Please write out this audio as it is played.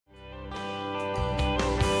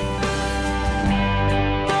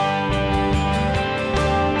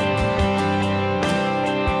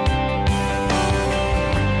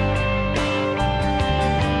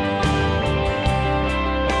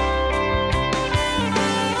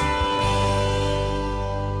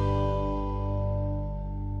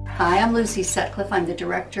Hi, I'm Lucy Sutcliffe. I'm the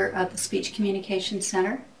director of the Speech Communication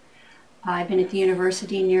Center. I've been at the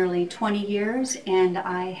university nearly 20 years, and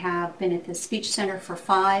I have been at the Speech Center for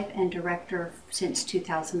 5 and director since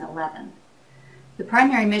 2011. The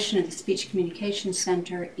primary mission of the Speech Communication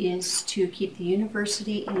Center is to keep the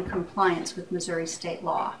university in compliance with Missouri state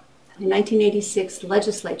law. In 1986, the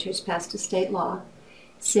legislature has passed a state law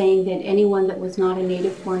saying that anyone that was not a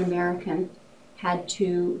native-born American had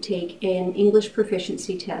to take an English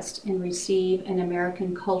proficiency test and receive an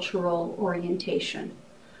American cultural orientation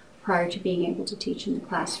prior to being able to teach in the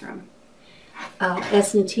classroom.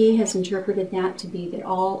 S&T has interpreted that to be that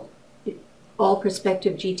all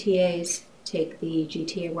prospective GTAs take the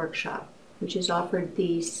GTA workshop, which is offered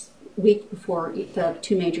the week before the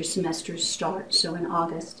 2 major semesters start, so in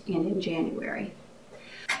August and in January.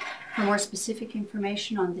 For more specific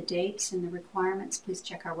information on the dates and the requirements, please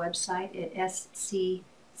check our website at sccen.mst.edu.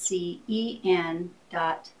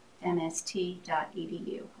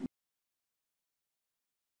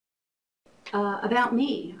 About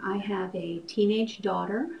me, I have a teenage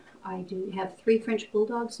daughter. I do have 3 French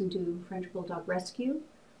Bulldogs and do French Bulldog Rescue.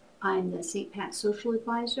 I'm the St. Pat Social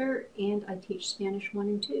Advisor, and I teach Spanish 1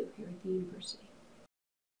 and 2 here at the university.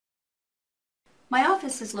 My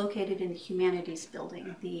office is located in the Humanities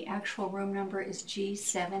Building. The actual room number is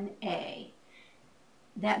G7A.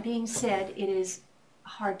 That being said, it is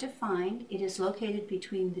hard to find. It is located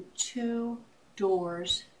between the 2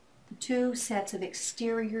 doors, the 2 sets of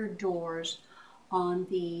exterior doors on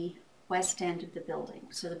the west end of the building.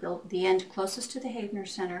 So the end closest to the Havner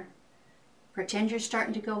Center. Pretend you're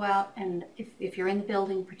starting to go out, and if you're in the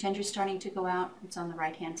building, pretend you're starting to go out. It's on the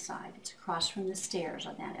right-hand side. It's across from the stairs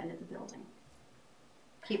on that end of the building.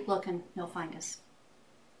 Keep looking, you'll find us.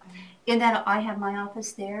 In that, I have my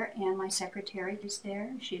office there, and my secretary is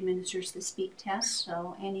there. She administers the speak test,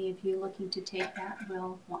 so any of you looking to take that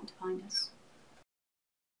will want to find us.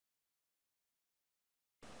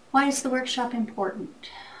 Why is the workshop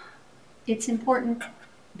important? It's important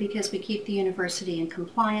because we keep the university in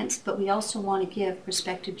compliance, but we also want to give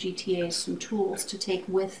prospective GTAs some tools to take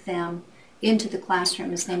with them into the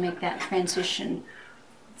classroom as they make that transition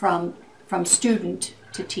from student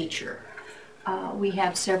to teacher. We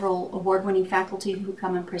have several award-winning faculty who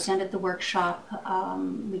come and present at the workshop.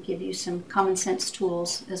 We give you some common sense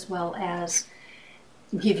tools as well as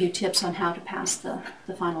give you tips on how to pass the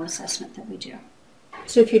final assessment that we do.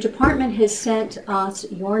 So if your department has sent us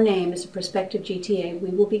your name as a prospective GTA, we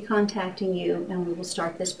will be contacting you, and we will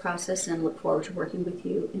start this process and look forward to working with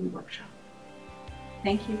you in the workshop.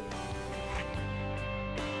 Thank you.